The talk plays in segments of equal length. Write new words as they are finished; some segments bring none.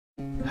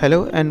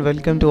Hello and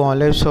welcome to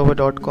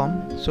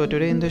OnliveServer.com. So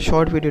today in this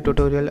short video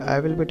tutorial I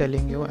will be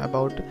telling you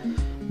about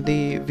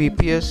the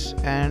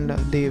VPS and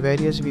the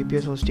various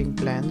VPS hosting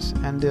plans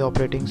and the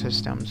operating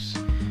systems.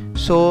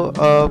 So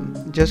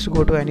just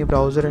go to any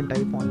browser and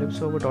type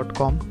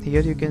OnliveServer.com.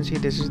 Here you can see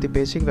this is the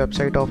basic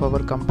website of our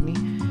company.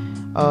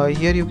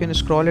 Here you can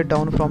scroll it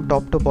down from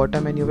top to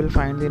bottom and you will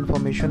find the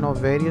information of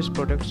various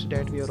products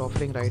that we are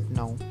offering right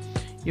now.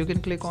 You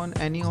can click on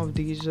any of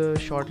these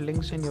short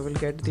links and you will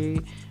get the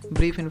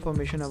brief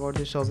information about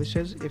the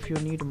services. If you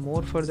need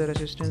more further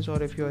assistance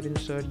or if you are in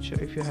search,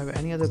 if you have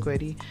any other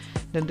query,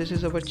 then this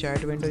is our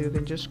chat window. You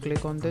can just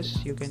click on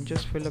this, you can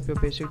just fill up your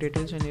basic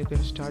details and you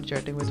can start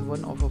chatting with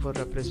one of our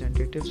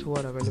representatives who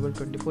are available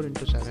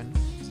 24/7.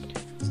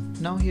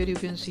 Now here you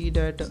can see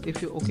that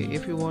if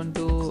you want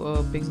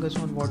to ping us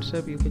on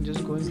WhatsApp, you can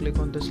just go and click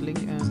on this link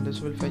and this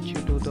will fetch you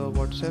to the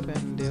WhatsApp,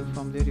 and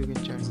from there you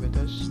can chat with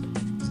us.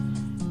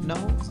 Now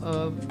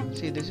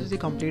see, this is the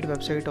complete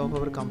website of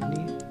our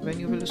company. When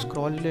you will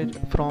scroll it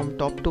from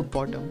top to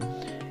bottom,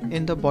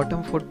 in the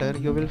bottom footer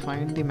you will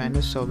find the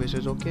managed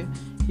services. Okay,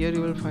 here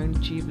you will find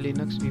Cheap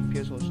Linux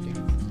VPS hosting.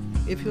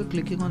 If you're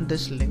clicking on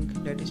this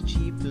link, that is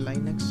Cheap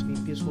Linux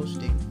VPS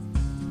hosting,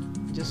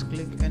 just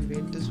click and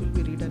wait. This will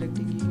be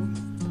redirecting you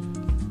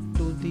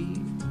to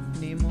the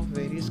name of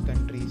various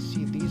countries.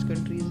 See, these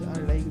countries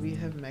are like, we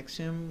have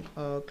maximum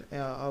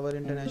our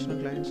international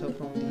clients are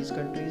from these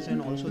countries,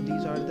 and also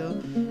these are the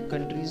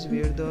countries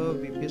where the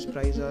VPS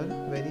price are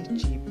very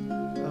cheap.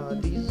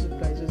 These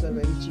prices are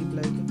very cheap,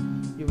 like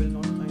you will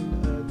not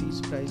find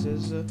these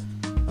prices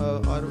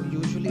are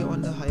usually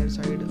on the higher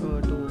side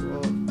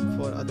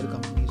for other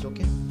companies.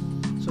 Okay,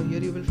 so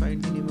here you will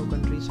find the name of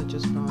countries such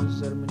as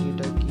France,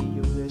 Germany, Turkey,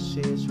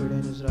 USA,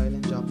 Sweden, Israel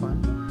and Japan,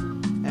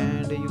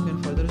 and you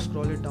can further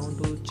scroll it down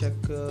to check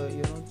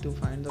to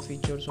find the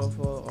features of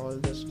all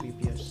this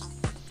VPS.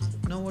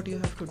 Now what you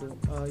have to do,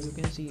 you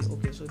can see,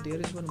 okay, so there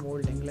is one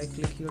more link, like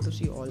click here to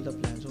see all the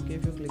plans. Okay,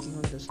 if you're clicking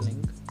on this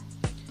link,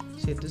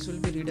 see, this will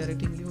be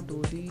redirecting you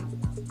to the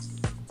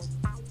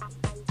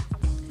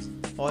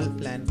all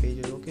plan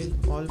pages. Okay,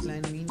 all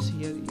plan means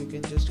here you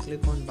can just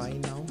click on buy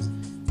now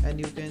and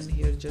you can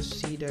here just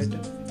see that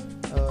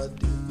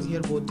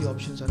here both the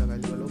options are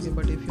available. Okay,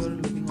 but if you're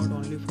looking out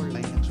only for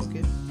Linux,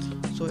 okay,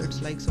 so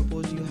it's like,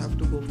 suppose you have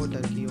to go for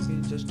Turkey.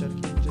 Okay, just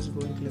Turkey, and just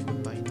go and click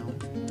on buy now.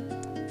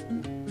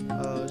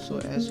 So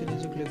as soon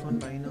as you click on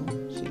buy now,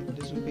 see,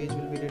 this page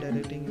will be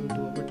redirecting you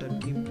to our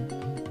Turkey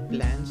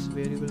plans,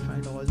 where you will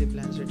find all the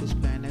plans, that is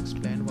plan X,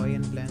 plan Y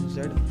and plan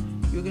Z.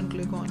 You can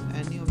click on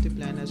any of the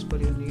plan as per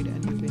your need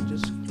and you can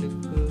just click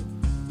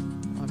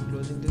I'm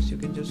closing this. You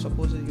can just,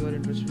 suppose that you are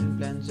interested in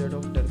plan Z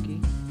of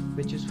Turkey,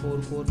 which is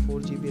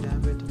 444 GB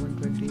RAM with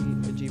 120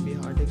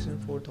 GB hard disk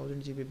and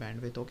 4000 GB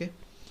bandwidth. Okay,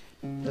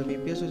 the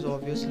VPS is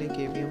obviously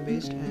KVM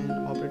based and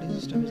operating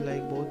system is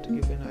like both.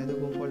 You can either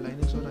go for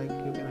Linux or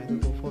you can either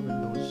go for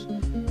Windows.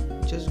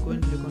 Just go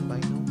and click on buy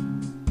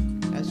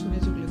now. As soon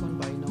as you click on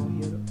buy now,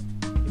 here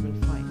you will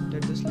find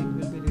that this link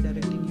will be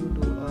redirecting you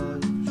to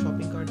a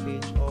shopping cart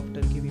page of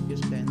Turkey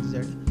VPS plan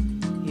Z.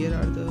 Here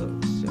are the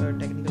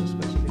technical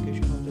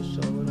specification of the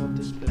server of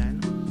this plan,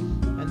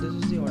 and this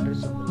is the order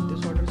summary.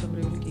 This order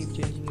summary will keep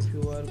changing if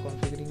you are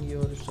configuring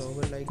your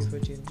server. Like if you're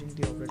changing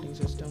the operating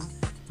system,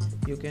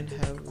 you can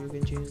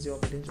change the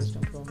operating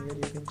system from here.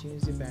 You can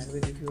change the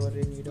bandwidth if you are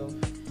in need of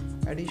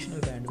additional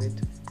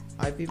bandwidth.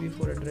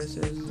 IPv4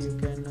 addresses, you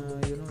can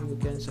you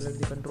can select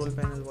the control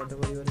panel,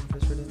 whatever you are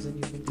interested in, then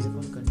you can click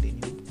on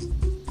continue.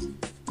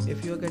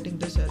 If you are getting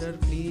this error,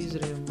 please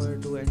remember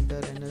to enter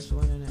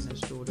NS1 and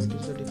NS2, that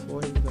is the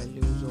default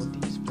values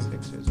of these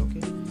prefixes.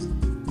 Okay,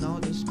 now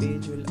this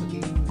page will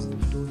again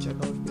move to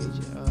checkout page.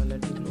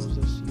 Let me close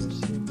this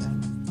USA plan.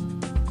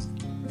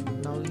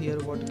 Now here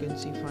what you can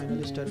see final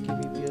is Turkey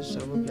VPS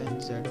Server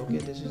plan Z. Okay,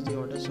 this is the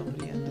order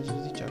summary and this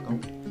is the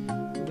checkout.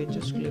 You can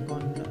just click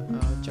on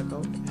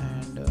checkout,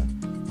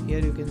 and here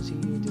you can see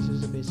this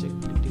is the basic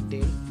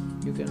detail.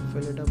 You can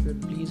fill it up.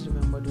 Please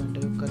remember to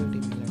enter your correct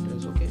email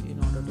address, okay, in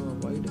order to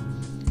avoid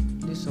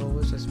the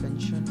server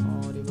suspension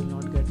or you will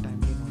not get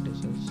timely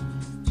notices.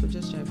 So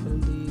just fill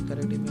the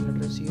correct email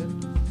address here,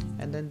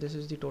 and then this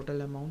is the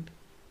total amount.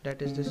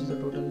 That is, this is the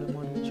total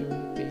amount which you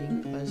will be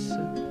paying us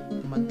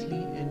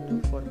monthly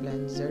for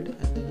plan Z,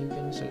 and then you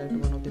can select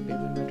one of the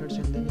payment methods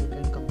and then you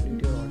can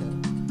complete your order.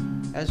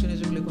 As soon as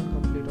you click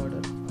on complete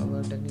order,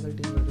 our technical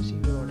team will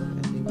receive your order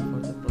and they will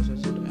further process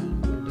it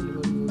and will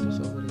deliver you the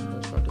server in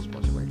the shortest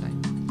possible time.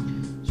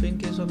 So in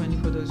case of any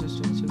further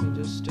assistance, you can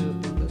just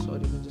ping